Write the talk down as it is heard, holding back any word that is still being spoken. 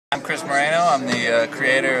I'm Chris Moreno. I'm the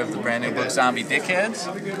creator of the brand new book Zombie Dickheads.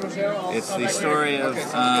 It's the story of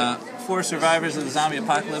four survivors of the zombie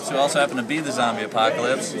apocalypse who also happen to be the zombie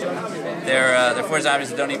apocalypse. They're four zombies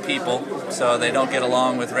that don't eat people, so they don't get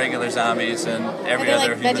along with regular zombies and every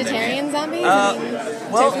other human. Vegetarian zombies?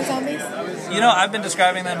 Well, zombies? You know, I've been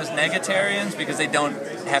describing them as negatarians because they don't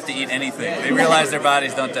have to eat anything. They realize their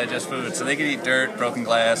bodies don't digest food, so they can eat dirt, broken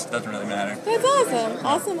glass, doesn't really matter. That's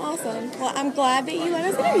awesome. Awesome. Well, I'm glad that you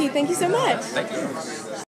let us interview. Thank you so much. Thank you.